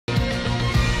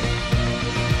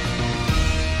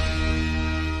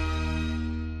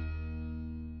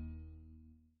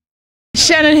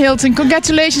Shannon Hylton,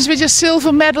 congratulations with your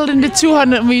silver medal in the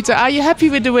 200 meter. Are you happy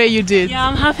with the way you did? Yeah,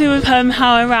 I'm happy with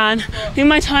how I ran. I think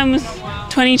my time was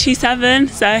 22.7,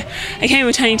 so I came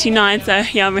with 22.9, so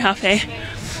yeah, I'm really happy.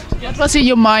 What was in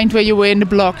your mind when you were in the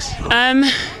blocks?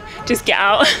 Just get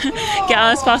out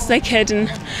as fast as I could, and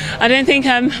I don't think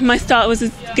my start was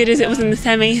as good as it was in the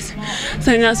semis,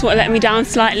 so I think that's what let me down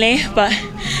slightly, but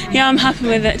yeah, I'm happy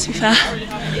with it, to be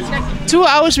fair. 2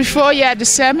 hours before you had the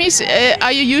semis,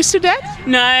 are you used to that?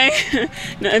 No,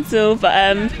 not at all, but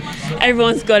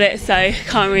everyone's got it, so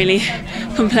can't really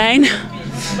complain.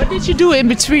 What did you do in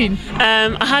between?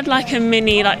 I had like a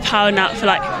mini power nap for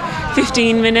like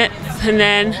 15 minutes, and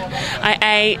then I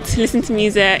ate, listened to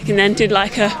music, and then did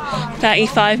like a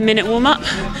 35-minute warm-up,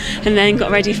 and then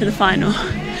got ready for the final.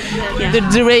 Yeah.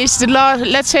 The race,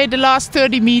 let's say the last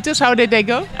 30 meters, how did they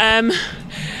go?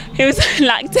 It was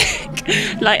lactic,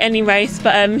 like any race,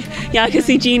 but yeah, I could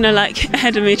see Gina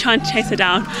ahead of me trying to chase her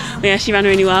down. But yeah, she ran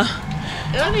really well.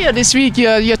 Earlier this week,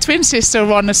 your twin sister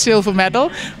won a silver medal.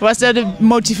 Was that a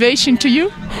motivation to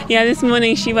you? Yeah, this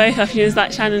morning she woke up, she was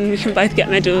like, Shannon, we can both get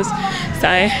medals. So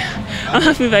I'm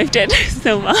happy we both did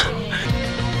silver.